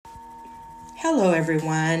Hello,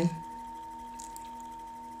 everyone,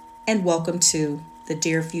 and welcome to the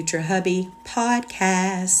Dear Future Hubby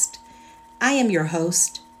podcast. I am your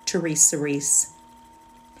host, Therese Cerise,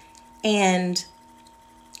 and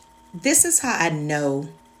this is how I know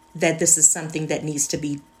that this is something that needs to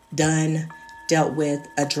be done, dealt with,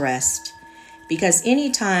 addressed. Because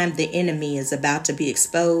anytime the enemy is about to be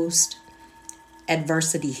exposed,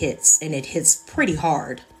 adversity hits, and it hits pretty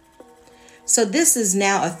hard. So this is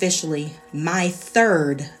now officially my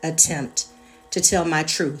third attempt to tell my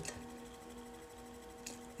truth.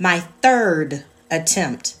 My third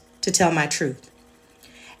attempt to tell my truth.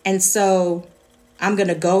 And so I'm going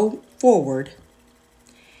to go forward.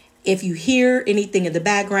 If you hear anything in the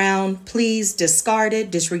background, please discard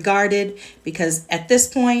it, disregard it, because at this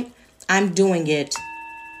point, I'm doing it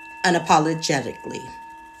unapologetically.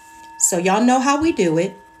 So y'all know how we do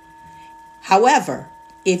it. However,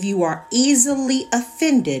 if you are easily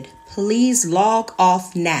offended, please log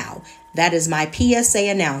off now. That is my PSA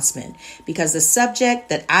announcement, because the subject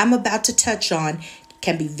that I'm about to touch on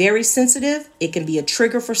can be very sensitive. It can be a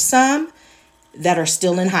trigger for some that are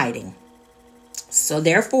still in hiding. So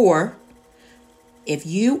therefore, if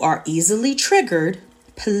you are easily triggered,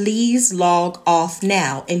 please log off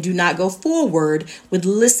now and do not go forward with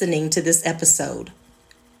listening to this episode.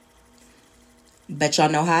 But y'all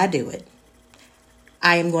know how I do it.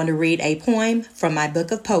 I am going to read a poem from my book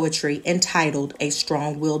of poetry entitled A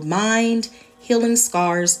Strong-Willed Mind, Healing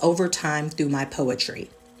Scars Over Time Through My Poetry.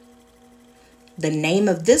 The name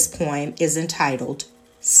of this poem is entitled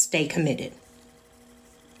Stay Committed.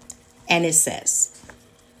 And it says,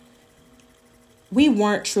 we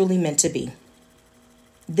weren't truly meant to be.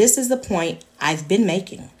 This is the point I've been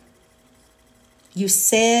making. You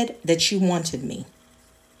said that you wanted me,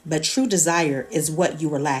 but true desire is what you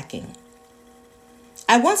were lacking.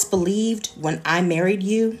 I once believed when I married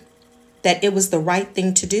you that it was the right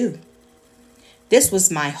thing to do. This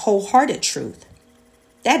was my wholehearted truth.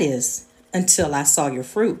 That is, until I saw your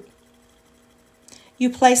fruit. You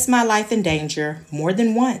placed my life in danger more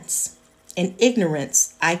than once. In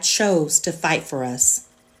ignorance, I chose to fight for us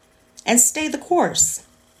and stay the course.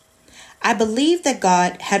 I believed that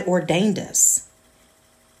God had ordained us.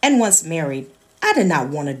 And once married, I did not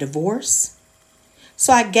want a divorce.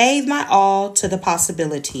 So I gave my all to the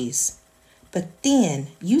possibilities. But then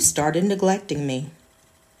you started neglecting me.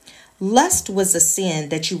 Lust was a sin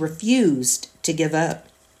that you refused to give up.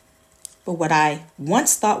 But what I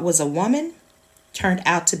once thought was a woman turned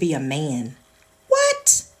out to be a man.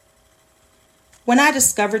 What? When I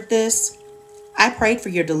discovered this, I prayed for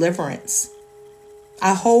your deliverance.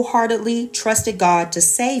 I wholeheartedly trusted God to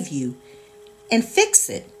save you and fix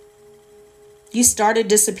it. You started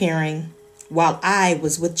disappearing while I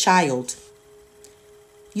was with child.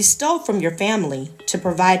 You stole from your family to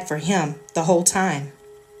provide for him the whole time.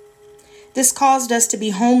 This caused us to be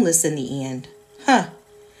homeless in the end.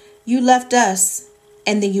 You left us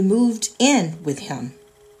and then you moved in with him.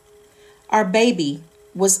 Our baby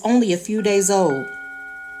was only a few days old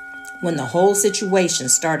when the whole situation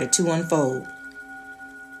started to unfold.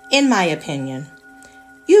 In my opinion,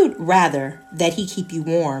 you'd rather that he keep you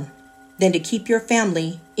warm than to keep your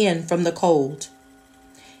family in from the cold.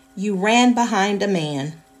 You ran behind a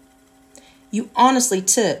man. You honestly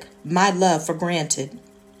took my love for granted.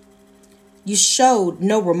 You showed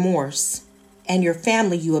no remorse, and your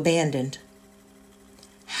family you abandoned.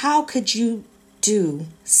 How could you do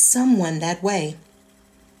someone that way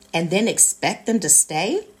and then expect them to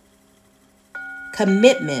stay?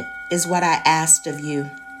 Commitment is what I asked of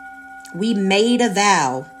you. We made a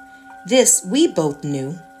vow. This we both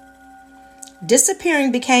knew.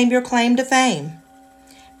 Disappearing became your claim to fame.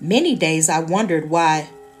 Many days I wondered why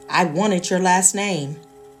I wanted your last name.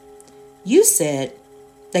 You said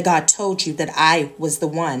that God told you that I was the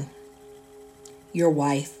one, your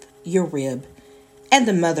wife, your rib, and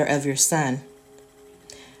the mother of your son.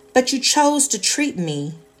 But you chose to treat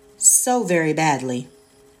me so very badly.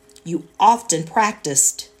 You often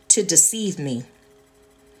practiced to deceive me,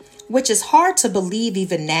 which is hard to believe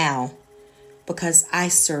even now, because I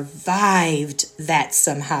survived that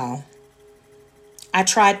somehow. I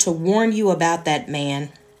tried to warn you about that man,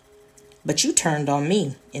 but you turned on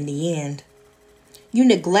me in the end. You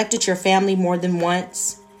neglected your family more than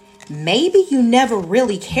once. Maybe you never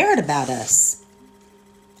really cared about us.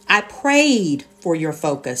 I prayed for your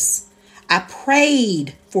focus. I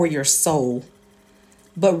prayed for your soul.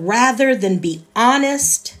 But rather than be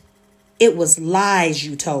honest, it was lies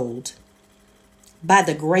you told. By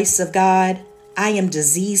the grace of God, I am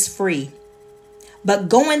disease-free. But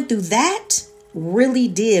going through that really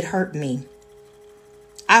did hurt me.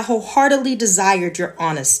 I wholeheartedly desired your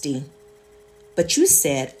honesty. but you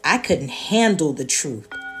said I couldn't handle the truth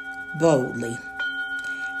boldly.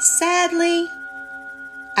 Sadly,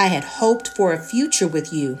 I had hoped for a future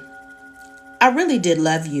with you. I really did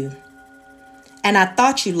love you, and I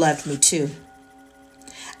thought you loved me too.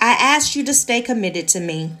 I asked you to stay committed to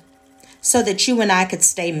me so that you and I could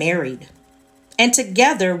stay married, and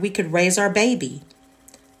together we could raise our baby.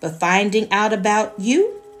 But finding out about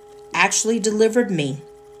you actually delivered me.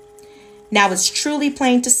 Now it's truly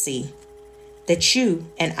plain to see that you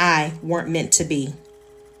and I weren't meant to be.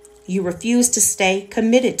 You refused to stay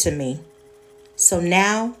committed to me. So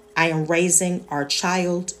now I am raising our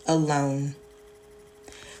child alone.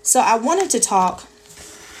 So I wanted to talk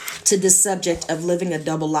to this subject of living a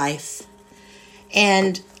double life.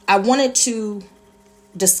 And I wanted to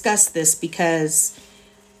discuss this because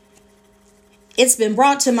it's been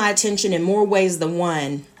brought to my attention in more ways than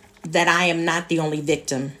one that I am not the only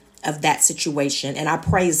victim of that situation. And I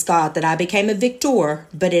praise God that I became a victor,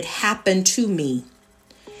 but it happened to me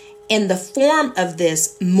in the form of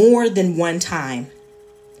this more than one time.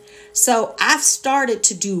 So I've started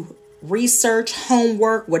to do research,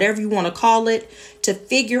 homework, whatever you want to call it, to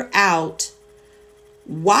figure out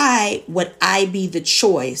why would I be the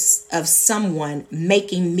choice of someone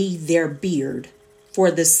making me their beard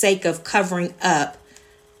for the sake of covering up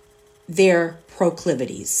their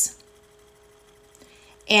proclivities.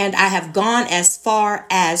 And I have gone as far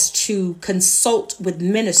as to consult with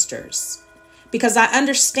ministers because I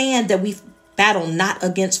understand that we battle not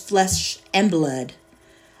against flesh and blood.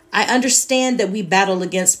 I understand that we battle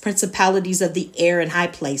against principalities of the air and high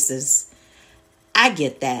places. I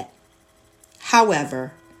get that.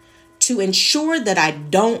 However, to ensure that I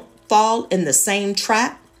don't fall in the same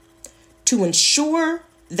trap, to ensure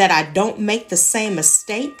that I don't make the same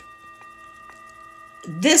mistake,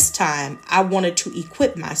 this time I wanted to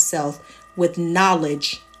equip myself with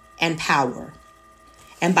knowledge and power.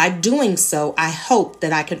 And by doing so, I hope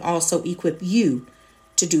that I can also equip you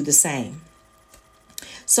to do the same.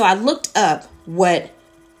 So I looked up what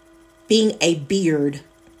being a beard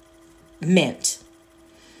meant.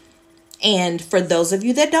 And for those of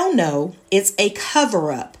you that don't know, it's a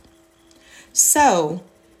cover-up. So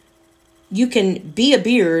you can be a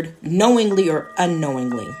beard knowingly or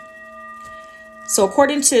unknowingly. So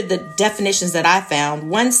according to the definitions that I found,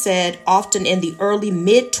 one said often in the early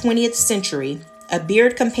mid-20th century, a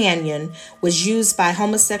beard companion was used by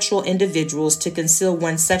homosexual individuals to conceal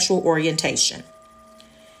one's sexual orientation.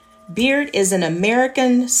 Beard is an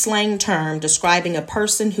American slang term describing a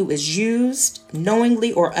person who is used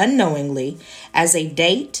knowingly or unknowingly as a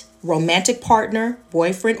date, romantic partner,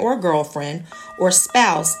 boyfriend or girlfriend, or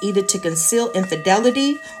spouse, either to conceal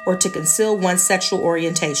infidelity or to conceal one's sexual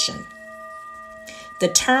orientation. The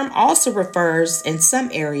term also refers in some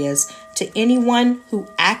areas to anyone who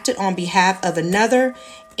acted on behalf of another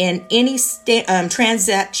in any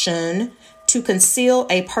transaction to conceal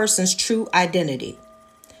a person's true identity.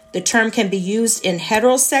 The term can be used in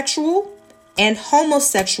heterosexual and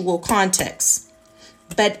homosexual contexts,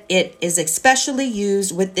 but it is especially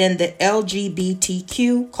used within the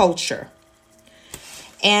LGBTQ culture.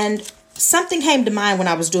 And something came to mind when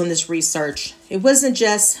I was doing this research. It wasn't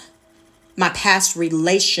just my past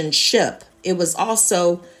relationship. It was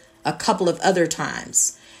also a couple of other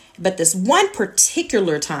times. But this one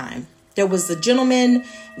particular time, there was a gentleman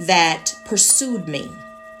that pursued me.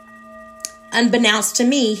 Unbeknownst to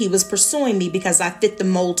me, he was pursuing me because I fit the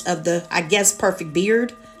mold of the, perfect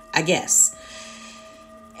beard,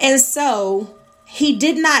 And so he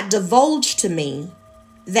did not divulge to me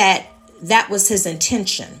that that was his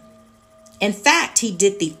intention. In fact, he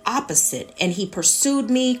did the opposite, and he pursued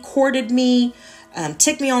me, courted me,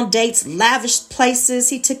 took me on dates, lavish places.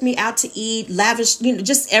 He took me out to eat, lavish,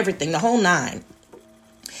 just everything, the whole nine.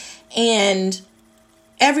 And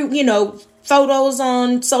photos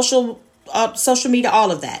on social media, all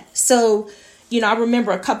of that. So, I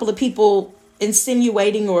remember a couple of people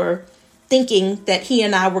insinuating or thinking that he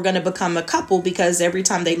and I were going to become a couple because every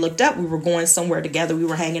time they looked up, we were going somewhere together. We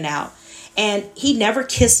were hanging out. And he never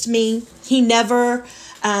kissed me. It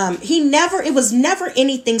was never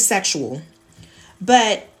anything sexual.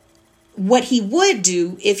 But what he would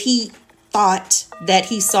do if he thought that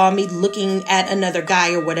he saw me looking at another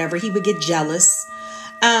guy or whatever, he would get jealous.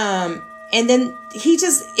 And then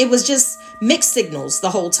it was just mixed signals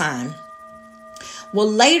the whole time. Well,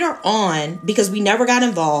 later on, because we never got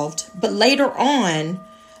involved, but later on,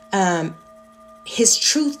 his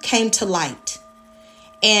truth came to light.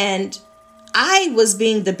 And I was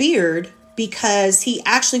being the beard because he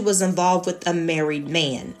actually was involved with a married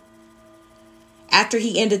man. After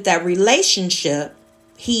he ended that relationship,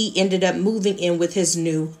 he ended up moving in with his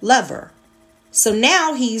new lover. So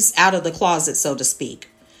now he's out of the closet, so to speak.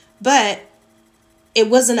 But it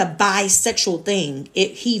wasn't a bisexual thing.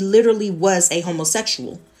 He literally was a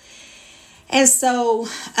homosexual. And so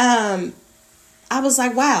I was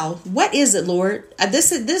like, wow, what is it, Lord?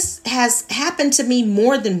 This has happened to me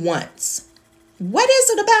more than once. What is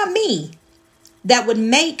it about me that would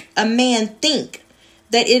make a man think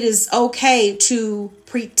that it is okay to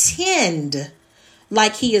pretend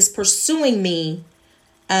like he is pursuing me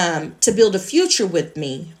to build a future with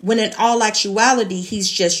me, when in all actuality, he's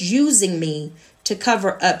just using me to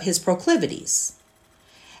cover up his proclivities?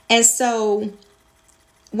 And so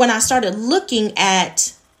when I started looking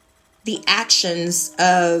at the actions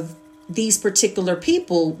of these particular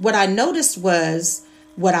people, what I noticed was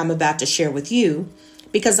what I'm about to share with you,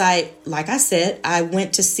 because like I said, I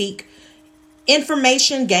went to seek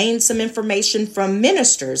information, gained some information from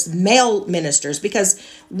ministers, male ministers, because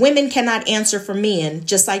women cannot answer for men,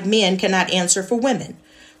 just like men cannot answer for women.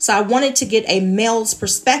 So I wanted to get a male's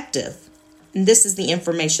perspective. And this is the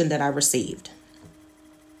information that I received.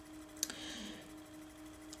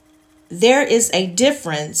 There is a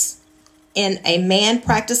difference in a man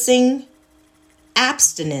practicing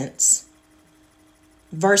abstinence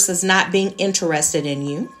versus not being interested in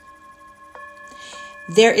you.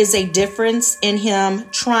 There is a difference in him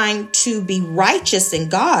trying to be righteous in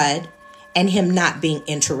God and him not being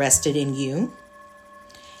interested in you.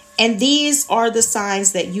 And these are the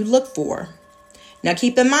signs that you look for. Now,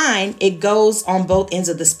 keep in mind, it goes on both ends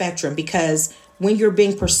of the spectrum, because when you're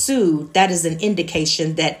being pursued, that is an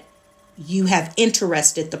indication that you have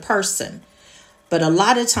interested the person. But a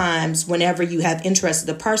lot of times, whenever you have interested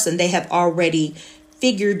the person, they have already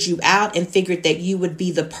figured you out and figured that you would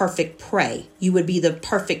be the perfect prey. You would be the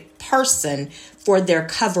perfect person for their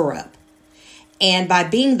cover up. And by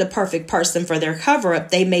being the perfect person for their cover up,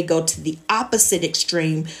 they may go to the opposite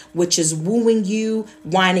extreme, which is wooing you,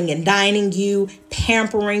 whining and dining you,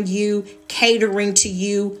 pampering you, catering to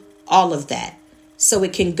you, all of that. So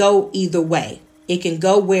it can go either way. It can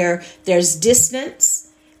go where there's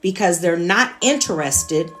distance because they're not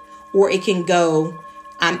interested, or it can go,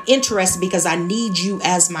 I'm interested because I need you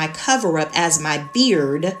as my cover up, as my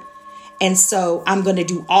beard. And so I'm going to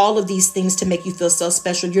do all of these things to make you feel so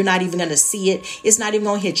special. You're not even going to see it. It's not even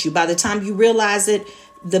going to hit you. By the time you realize it,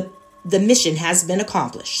 the mission has been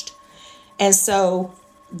accomplished. And so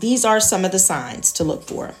these are some of the signs to look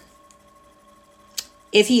for.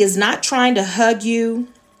 If he is not trying to hug you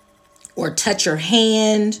or touch your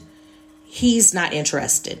hand, he's not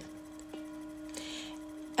interested.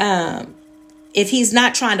 If he's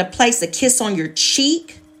not trying to place a kiss on your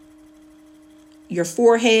cheek, your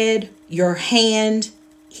forehead, your hand,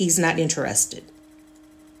 he's not interested.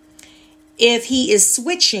 If he is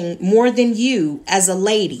switching more than you as a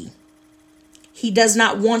lady, he does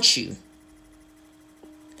not want you.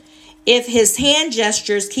 If his hand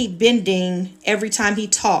gestures keep bending every time he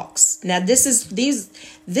talks. Now, this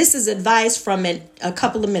is advice from a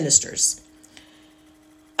couple of ministers.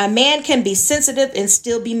 A man can be sensitive and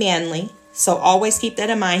still be manly. So always keep that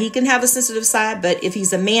in mind. He can have a sensitive side, but if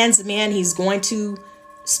he's a man's man, he's going to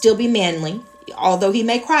still be manly. Although he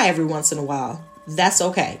may cry every once in a while. That's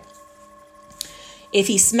okay. If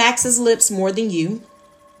he smacks his lips more than you.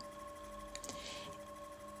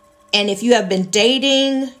 And if you have been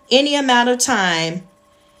dating any amount of time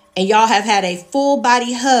and y'all have had a full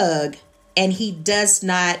body hug and he does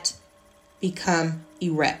not become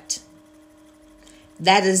erect,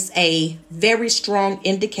 that is a very strong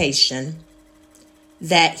indication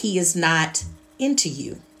that he is not into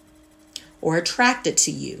you or attracted to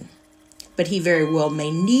you, but he very well may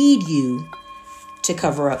need you to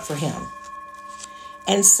cover up for him.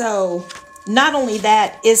 And so not only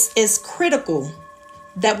that, it's critical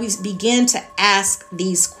that we begin to ask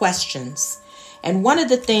these questions. And one of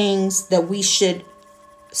the things that we should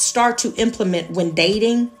start to implement when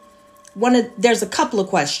dating, there's a couple of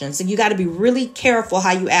questions, and you got to be really careful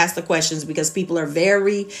how you ask the questions, because people are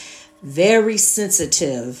very, very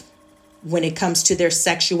sensitive when it comes to their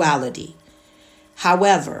sexuality.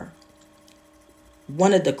 However,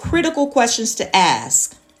 one of the critical questions to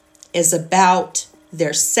ask is about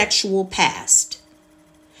their sexual past.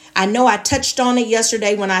 I know I touched on it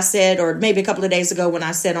yesterday when I said, or maybe a couple of days ago when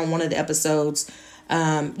I said on one of the episodes,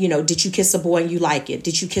 did you kiss a boy and you like it?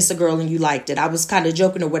 Did you kiss a girl and you liked it? I was kind of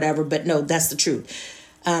joking or whatever, but no, that's the truth.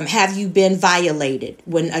 Have you been violated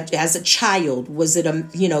as a child? Was it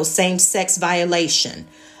a, same-sex violation?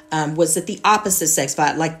 Was it the opposite sex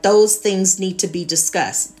violation? Like, those things need to be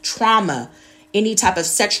discussed. Trauma Any type of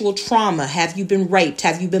sexual trauma? Have you been raped?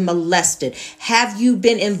 Have you been molested? Have you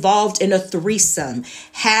been involved in a threesome?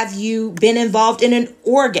 Have you been involved in an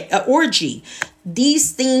orgy?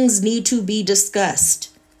 These things need to be discussed.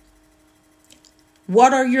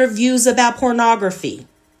 What are your views about pornography?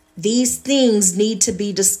 These things need to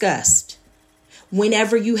be discussed.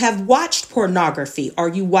 Whenever you have watched pornography, are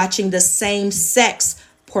you watching the same sex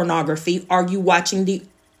pornography? Are you watching the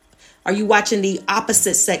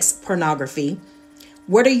opposite sex pornography?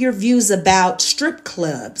 What are your views about strip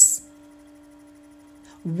clubs?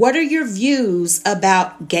 What are your views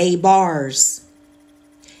about gay bars?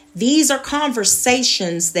 These are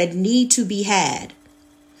conversations that need to be had,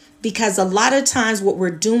 because a lot of times what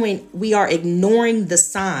we're doing, we are ignoring the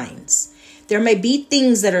signs. There may be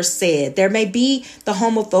things that are said. There may be the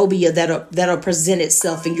homophobia that'll present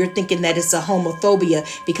itself, and you're thinking that it's a homophobia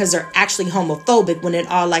because they're actually homophobic, when in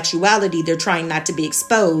all actuality, they're trying not to be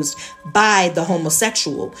exposed by the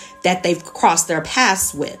homosexual that they've crossed their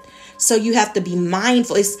paths with. So you have to be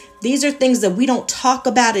mindful. These are things that we don't talk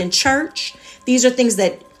about in church. These are things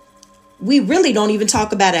that we really don't even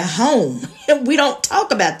talk about at home. We don't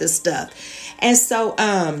talk about this stuff. And so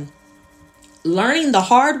learning the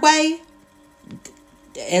hard way,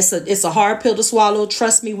 it's a hard pill to swallow.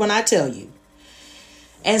 Trust me when I tell you.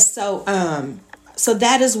 And so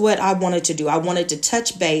that is what I wanted to do. I wanted to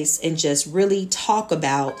touch base and just really talk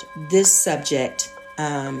about this subject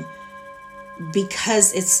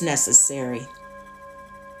because it's necessary.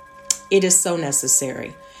 It is so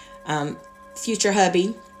necessary. Future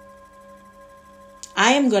hubby,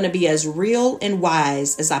 I am going to be as real and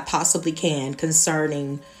wise as I possibly can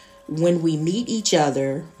concerning when we meet each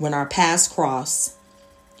other, when our paths cross.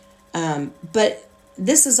 But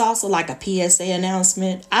this is also like a PSA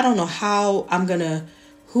announcement. I don't know how I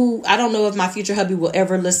don't know if my future hubby will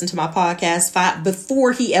ever listen to my podcast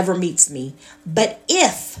before he ever meets me. But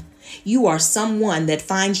if you are someone that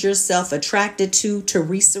finds yourself attracted to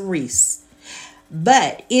Teresa Reese,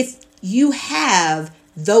 but if you have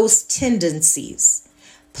those tendencies,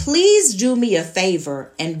 please do me a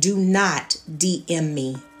favor and do not DM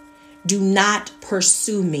me. Do not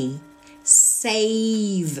pursue me.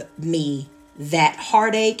 Save me that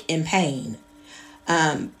heartache and pain.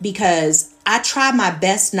 Because I try my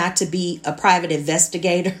best not to be a private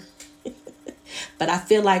investigator. But I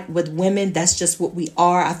feel like with women, that's just what we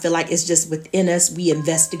are. I feel like it's just within us. We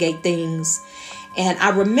investigate things. And I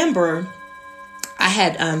remember I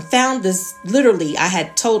had found this, literally, I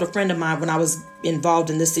had told a friend of mine when I was involved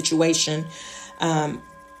in this situation.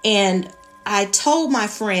 And I told my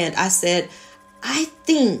friend, I said, I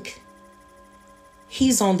think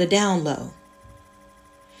he's on the down low.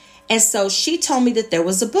 And so she told me that there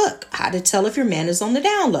was a book, How to Tell If Your Man Is on the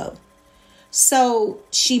Down Low. So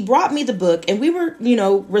she brought me the book, and we were,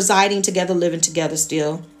 residing together, living together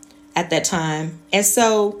still at that time. And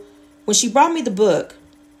so when she brought me the book,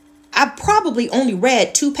 I probably only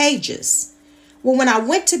read 2 pages. Well, when I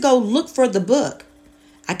went to go look for the book,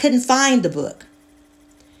 I couldn't find the book.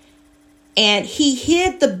 And he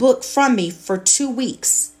hid the book from me for 2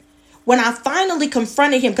 weeks. When I finally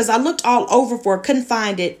confronted him, because I looked all over for it, couldn't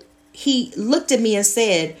find it, he looked at me and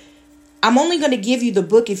said, I'm only going to give you the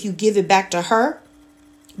book if you give it back to her,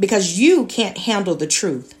 because you can't handle the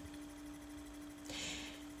truth.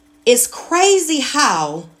 It's crazy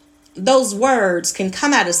how those words can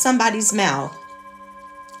come out of somebody's mouth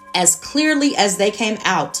as clearly as they came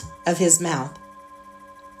out of his mouth.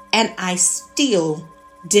 And I still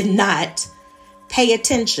did not pay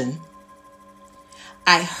attention.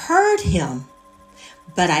 I heard him,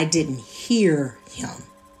 but I didn't hear him.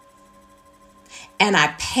 And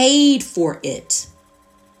I paid for it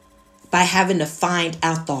by having to find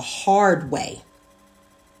out the hard way.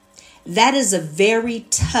 That is a very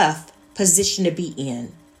tough position to be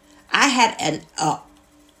in. I had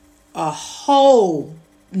a whole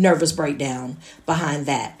nervous breakdown behind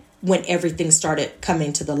that when everything started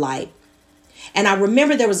coming to the light. And I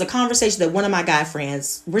remember there was a conversation that one of my guy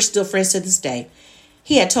friends, we're still friends to this day,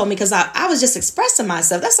 he had told me, because I was just expressing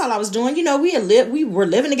myself. That's all I was doing. We were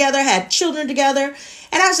living together, had children together,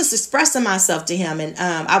 and I was just expressing myself to him. And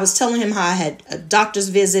I was telling him how I had a doctor's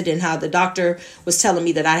visit and how the doctor was telling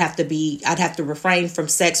me that I'd have to refrain from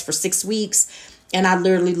sex for 6 weeks. And I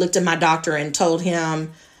literally looked at my doctor and told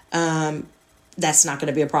him, that's not going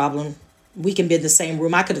to be a problem. We can be in the same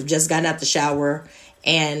room. I could have just gotten out the shower,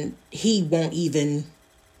 and he won't even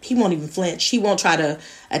flinch. He won't try to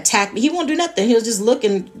attack me. He won't do nothing. He'll just look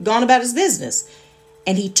and go on about his business.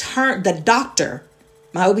 And the doctor,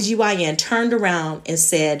 my OBGYN, turned around and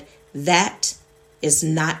said, that is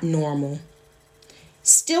not normal.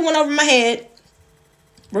 Still went over my head.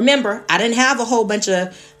 Remember, I didn't have a whole bunch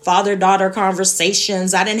of father-daughter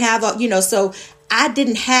conversations. I didn't have so I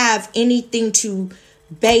didn't have anything to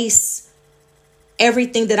base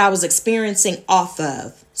everything that I was experiencing off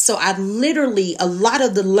of. So I literally, a lot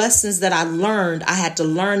of the lessons that I learned, I had to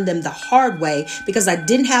learn them the hard way because I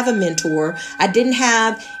didn't have a mentor. I didn't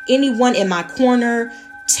have anyone in my corner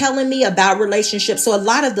telling me about relationships. So a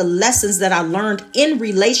lot of the lessons that I learned in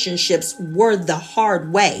relationships were the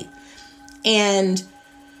hard way. And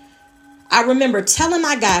I remember telling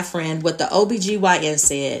my guy friend what the OBGYN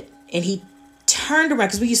said, and he turned around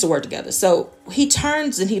because we used to work together. So he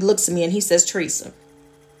turns and he looks at me and he says, Teresa,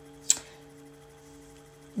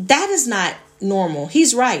 that is not normal.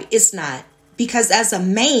 He's right. It's not. Because as a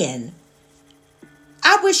man,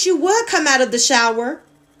 I wish you would come out of the shower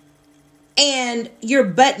and you're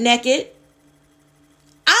butt naked.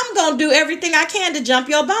 I'm going to do everything I can to jump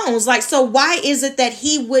your bones. Like, so why is it that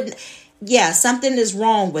he wouldn't? Yeah, something is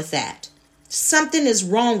wrong with that. Something is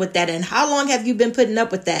wrong with that. And how long have you been putting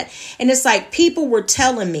up with that? And it's like people were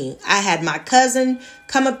telling me, I had my cousin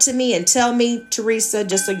come up to me and tell me, Teresa,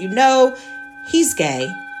 just so you know, he's gay.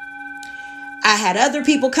 I had other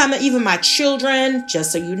people come, even my children,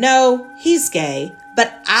 just so you know, he's gay.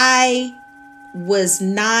 But I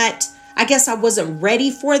guess I wasn't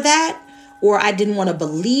ready for that, or I didn't want to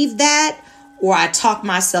believe that, or I talked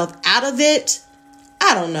myself out of it.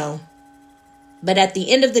 I don't know. But at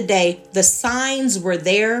the end of the day, the signs were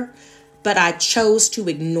there, but I chose to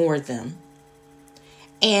ignore them.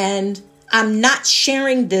 And I'm not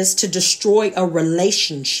sharing this to destroy a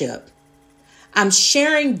relationship. I'm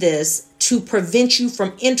sharing this to prevent you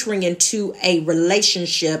from entering into a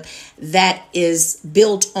relationship that is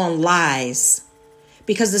built on lies.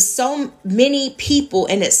 Because there's so many people,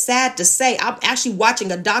 and it's sad to say, I'm actually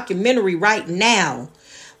watching a documentary right now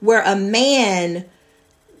where a man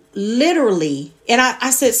literally, and I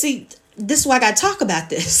said, see, this is why I got to talk about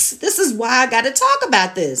this. This is why I got to talk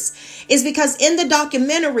about this. Is because in the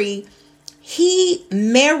documentary, he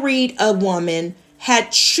married a woman,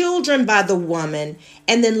 had children by the woman,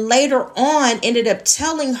 and then later on ended up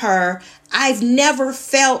telling her, I've never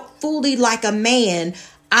felt fully like a man.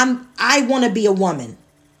 I want to be a woman.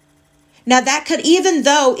 Now that could, even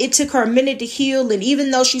though it took her a minute to heal, and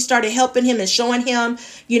even though she started helping him and showing him,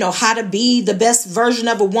 how to be the best version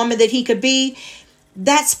of a woman that he could be,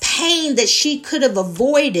 that's pain that she could have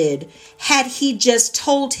avoided had he just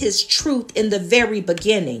told his truth in the very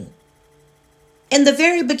beginning. In the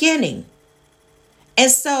very beginning.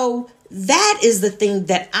 And so that is the thing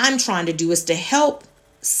that I'm trying to do, is to help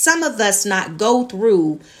some of us not go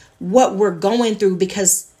through what we're going through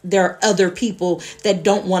because there are other people that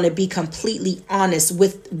don't want to be completely honest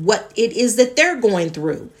with what it is that they're going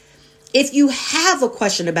through. If you have a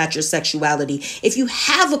question about your sexuality, if you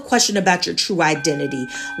have a question about your true identity,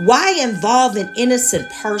 why involve an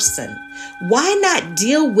innocent person? Why not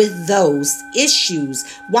deal with those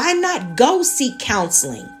issues? Why not go seek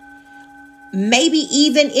counseling? Maybe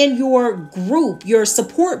even in your group, your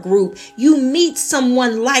support group, you meet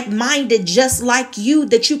someone like-minded just like you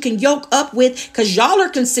that you can yoke up with, because y'all are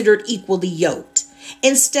considered equally yoked,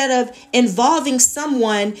 instead of involving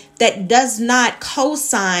someone that does not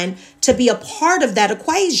co-sign to be a part of that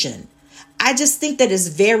equation. I just think that is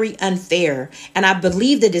very unfair, and I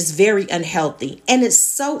believe that is very unhealthy, and it's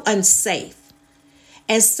so unsafe.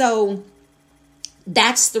 And so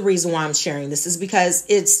that's the reason why I'm sharing this, is because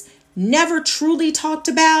it's never truly talked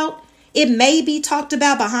about. It may be talked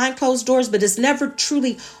about behind closed doors, but it's never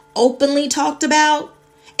truly openly talked about.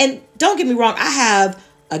 And don't get me wrong, I have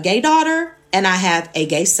a gay daughter and I have a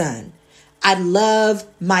gay son. I love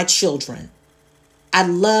my children. I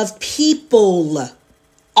love people,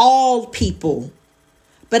 all people.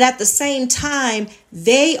 But at the same time,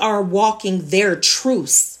 they are walking their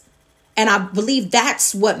truths. And I believe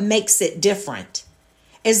that's what makes it different.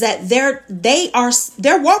 Is that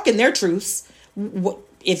they're walking their truths.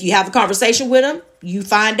 If you have a conversation with them, you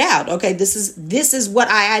find out, okay, this is what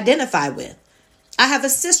I identify with. I have a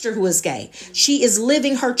sister who is gay. She is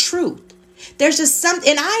living her truth. There's just something,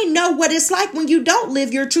 and I know what it's like when you don't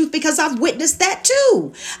live your truth, because I've witnessed that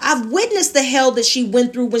too. I've witnessed the hell that she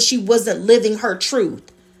went through when she wasn't living her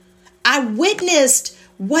truth. I witnessed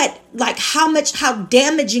how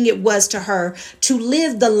damaging it was to her to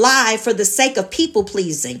live the lie for the sake of people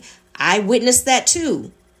pleasing. I witnessed that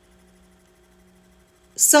too.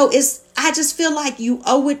 So I just feel like you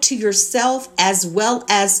owe it to yourself as well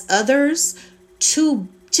as others to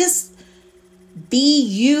just be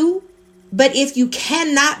you. But if you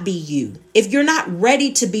cannot be you, if you're not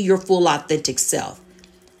ready to be your full authentic self,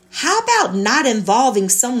 How about not involving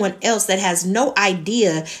someone else that has no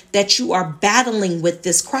idea that you are battling with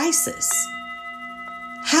this crisis?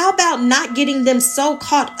 How about not getting them so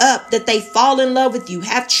caught up that they fall in love with you,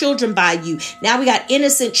 have children by you? Now we got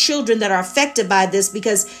innocent children that are affected by this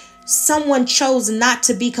because someone chose not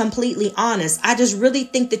to be completely honest. I just really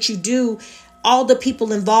think that you do all the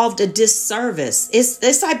people involved a disservice.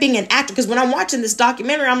 It's like being an actor, because when I'm watching this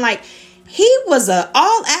documentary, I'm like, he was an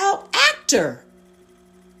all-out actor.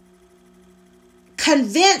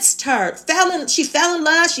 Convinced her, she fell in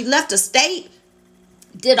love, she left a state,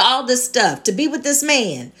 did all this stuff to be with this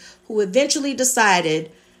man who eventually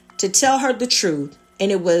decided to tell her the truth.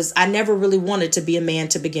 And it was, I never really wanted to be a man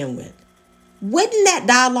to begin with. Wouldn't that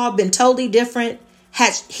dialogue been totally different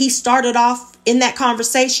had he started off in that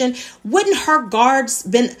conversation? Wouldn't her guards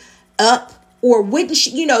been up? Or wouldn't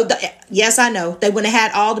she, yes, I know they wouldn't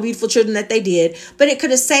have had all the beautiful children that they did, but it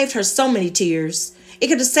could have saved her so many tears. It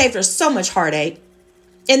could have saved her so much heartache.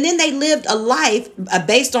 And then they lived a life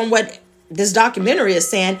based on what this documentary is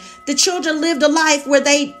saying. The children lived a life where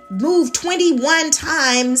they moved 21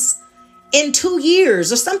 times in 2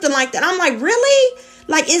 years or something like that. I'm like, really?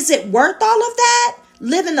 Like, is it worth all of that?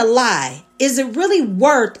 Living a lie. Is it really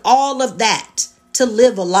worth all of that to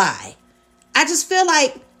live a lie? I just feel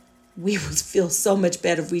like we would feel so much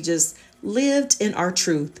better if we just lived in our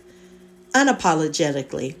truth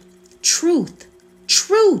unapologetically. Truth.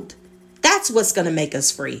 That's what's going to make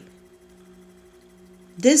us free.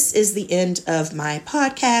 This is the end of my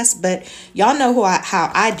podcast, but y'all know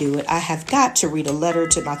how I do it. I have got to read a letter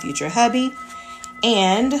to my future hubby,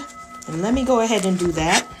 and let me go ahead and do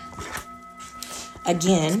that.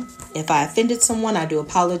 Again, if I offended someone, I do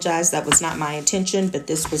apologize. That was not my intention, but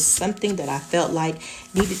this was something that I felt like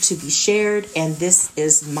needed to be shared, and this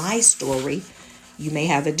is my story. You may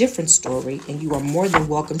have a different story, and you are more than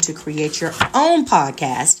welcome to create your own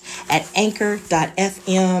podcast at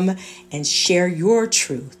anchor.fm and share your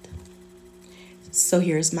truth. So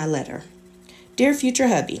here's my letter. Dear future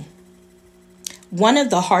hubby, one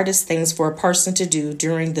of the hardest things for a person to do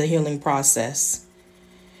during the healing process.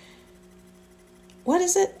 What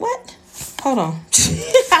is it? What? Hold on.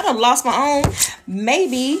 I done lost my own.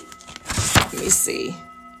 Maybe. Let me see.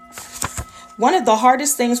 One of the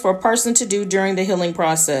hardest things for a person to do during the healing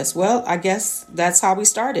process. Well, I guess that's how we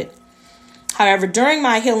started. However, during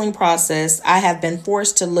my healing process, I have been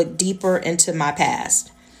forced to look deeper into my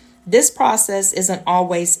past. This process isn't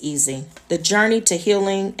always easy. The journey to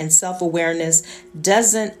healing and self-awareness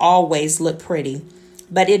doesn't always look pretty,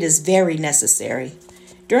 but it is very necessary.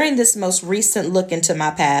 During this most recent look into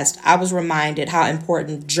my past, I was reminded how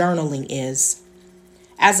important journaling is.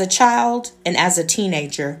 As a child and as a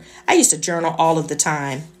teenager, I used to journal all of the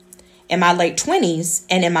time. In my late 20s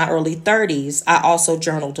and in my early 30s, I also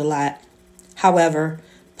journaled a lot. However,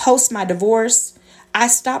 post my divorce, I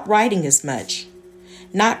stopped writing as much.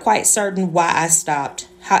 Not quite certain why I stopped.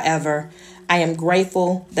 However, I am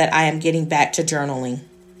grateful that I am getting back to journaling.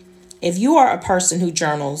 If you are a person who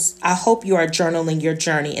journals, I hope you are journaling your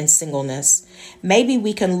journey in singleness. Maybe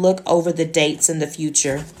we can look over the dates in the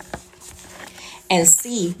future and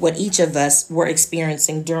see what each of us were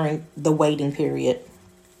experiencing during the waiting period.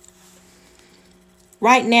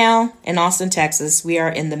 Right now in Austin, Texas, we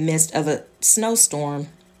are in the midst of a snowstorm.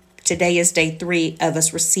 Today is day 3 of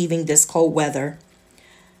us receiving this cold weather.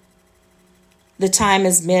 The time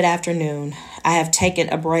is mid-afternoon. I have taken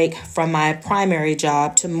a break from my primary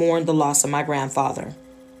job to mourn the loss of my grandfather.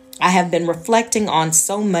 I have been reflecting on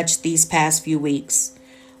so much these past few weeks.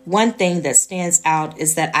 One thing that stands out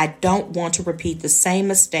is that I don't want to repeat the same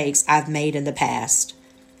mistakes I've made in the past.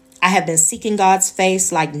 I have been seeking God's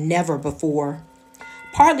face like never before,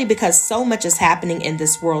 partly because so much is happening in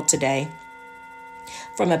this world today.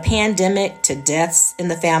 From a pandemic to deaths in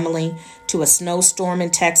the family to a snowstorm in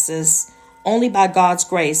Texas, only by God's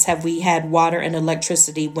grace have we had water and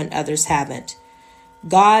electricity when others haven't.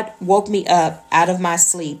 God woke me up out of my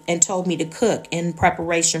sleep and told me to cook in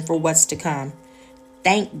preparation for what's to come.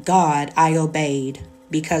 Thank God I obeyed,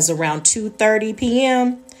 because around 2:30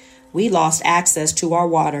 p.m., we lost access to our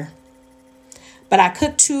water. But I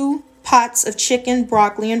cooked 2 pots of chicken,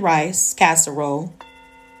 broccoli, and rice casserole.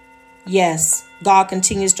 Yes, God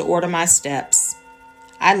continues to order my steps.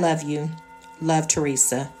 I love you. Love,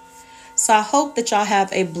 Teresa. So I hope that y'all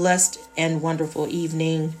have a blessed and wonderful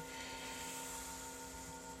evening.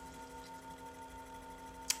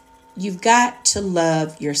 You've got to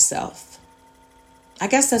love yourself. I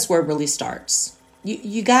guess that's where it really starts.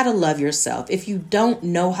 You got to love yourself. If you don't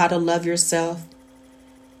know how to love yourself,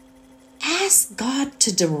 ask God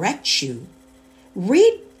to direct you.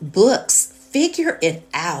 Read books. Figure it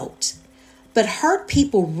out. But hurt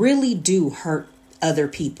people really do hurt other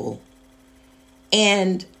people.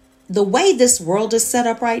 And the way this world is set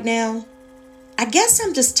up right now, I guess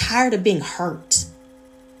I'm just tired of being hurt.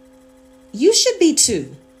 You should be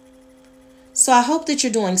too. So I hope that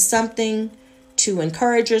you're doing something to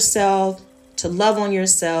encourage yourself, to love on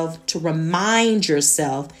yourself, to remind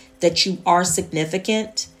yourself that you are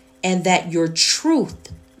significant and that your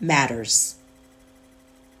truth matters.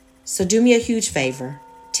 So do me a huge favor.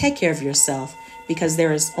 Take care of yourself because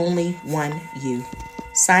there is only one you.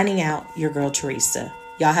 Signing out, your girl Teresa.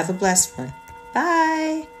 Y'all have a blessed one.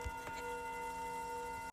 Bye.